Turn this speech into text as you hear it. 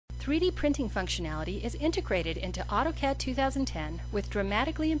3D printing functionality is integrated into AutoCAD 2010 with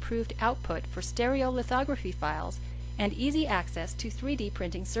dramatically improved output for stereolithography files and easy access to 3D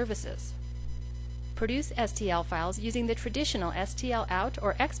printing services. Produce STL files using the traditional STL out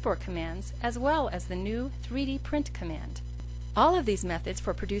or export commands as well as the new 3D print command. All of these methods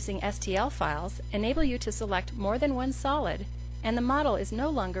for producing STL files enable you to select more than one solid, and the model is no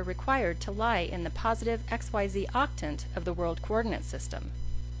longer required to lie in the positive XYZ octant of the world coordinate system.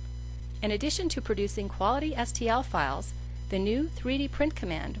 In addition to producing quality STL files, the new 3D print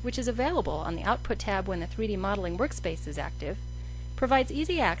command, which is available on the Output tab when the 3D modeling workspace is active, provides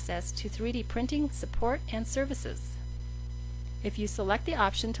easy access to 3D printing support and services. If you select the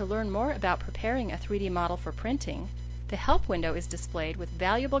option to learn more about preparing a 3D model for printing, the Help window is displayed with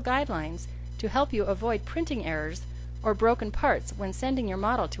valuable guidelines to help you avoid printing errors or broken parts when sending your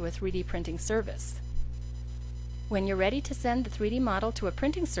model to a 3D printing service. When you're ready to send the 3D model to a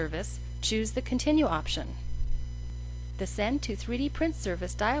printing service, choose the Continue option. The Send to 3D Print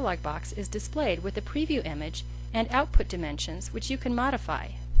Service dialog box is displayed with the preview image and output dimensions, which you can modify.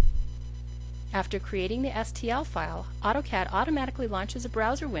 After creating the STL file, AutoCAD automatically launches a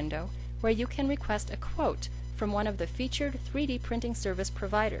browser window where you can request a quote from one of the featured 3D printing service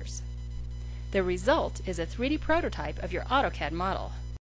providers. The result is a 3D prototype of your AutoCAD model.